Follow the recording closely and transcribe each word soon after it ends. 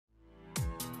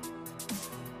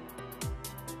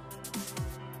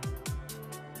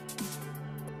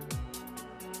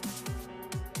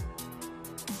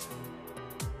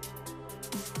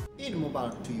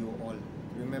Mubarak to you all.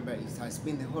 Remember, it has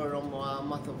been the whole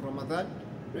month of Ramadan.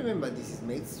 Remember, this is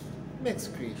Max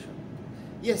Creation.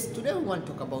 Yes, today we want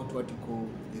to talk about what you call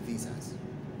the visas.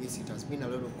 Yes, it has been a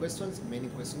lot of questions. Many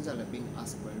questions are being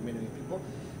asked by many people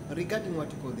regarding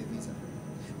what you call the visa.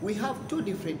 We have two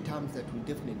different terms that we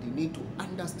definitely need to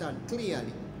understand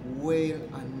clearly, well,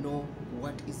 and know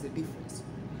what is the difference.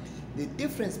 The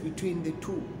difference between the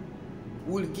two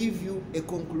will give you a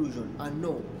conclusion and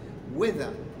know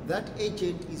whether that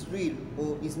agent is real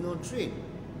or is not real.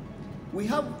 We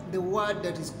have the word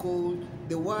that is called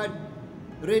the word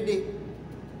ready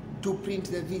to print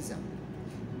the visa.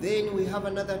 Then we have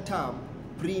another term,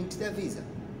 print the visa.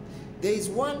 There is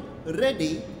one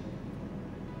ready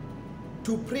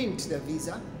to print the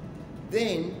visa,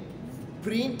 then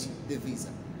print the visa.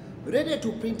 Ready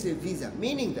to print the visa,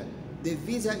 meaning that the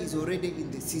visa is already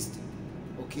in the system,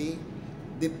 okay?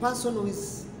 The person who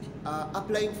is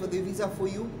applying for the visa for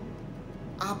you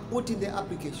are put in the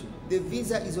application. The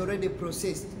visa is already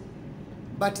processed,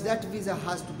 but that visa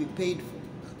has to be paid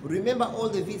for. Remember, all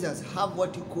the visas have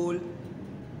what you call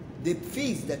the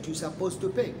fees that you're supposed to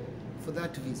pay for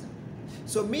that visa.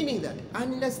 So meaning that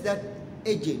unless that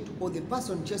agent or the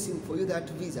person chasing for you that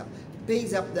visa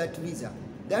pays up that visa,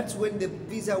 that's when the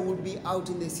visa will be out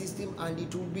in the system and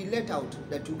it will be let out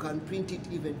that you can print it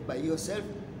even by yourself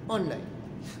online.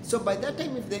 So by that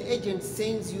time, if the agent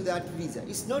sends you that visa,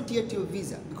 it's not yet your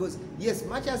visa, because yes,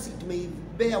 much as it may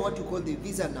bear what you call the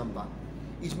visa number,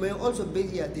 it may also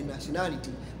bear the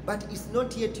nationality, but it's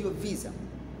not yet your visa.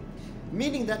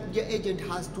 Meaning that your agent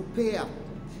has to pay up.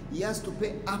 He has to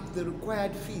pay up the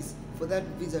required fees for that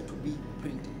visa to be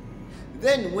printed.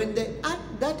 Then when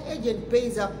that agent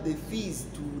pays up the fees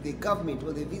to the government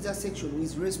or the visa section who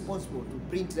is responsible to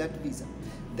print that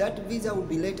visa will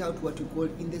be let out what you call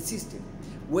in the system.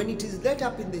 When it is let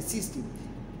up in the system,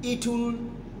 it will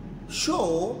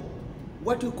show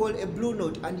what you call a blue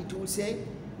note, and it will say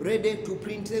ready to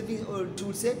print the visa, or it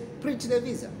will say print the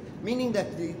visa, meaning that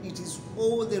it is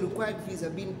all the required fees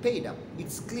have been paid up.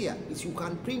 It's clear, you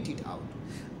can print it out.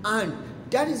 And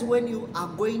that is when you are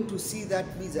going to see that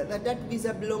visa, that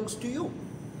visa belongs to you.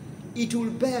 It will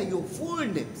bear your full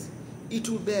names. It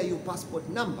will bear your passport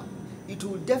number. It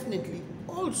will definitely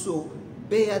also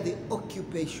bear the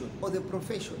occupation or the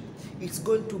profession. It's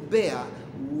going to bear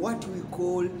what we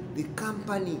call the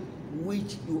company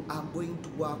which you are going to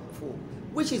work for,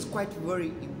 which is quite very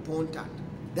important,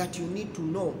 that you need to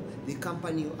know the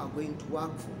company you are going to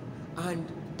work for. And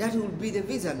that will be the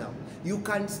visa now. You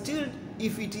can still,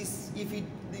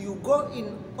 you go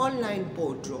in online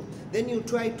portal, then you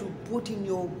try to put in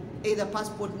your either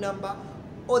passport number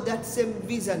or that same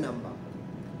visa number,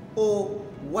 or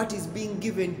what is being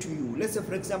given to you. Let's say,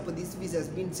 for example, this visa has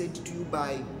been sent to you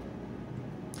by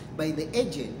the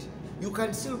agent. You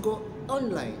can still go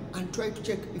online and try to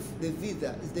check if the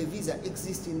visa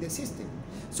exists in the system.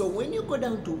 So when you go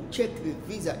down to check the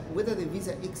visa, whether the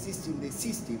visa exists in the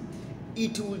system,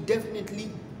 it will definitely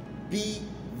be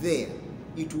there.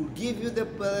 It will give you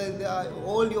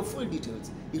all your full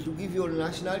details. It will give you your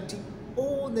nationality,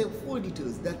 all the full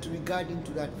details that regarding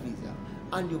to that visa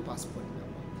and your passport number.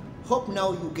 Hope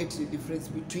now you get the difference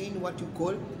between what you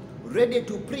call ready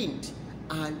to print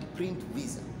and print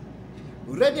visa.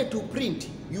 Ready to print,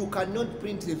 you cannot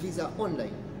print the visa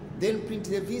online. Then print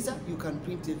the visa, you can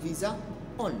print the visa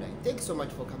online. Thanks so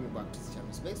much for coming back to this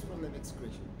channel. Space from the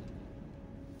Mexcreation.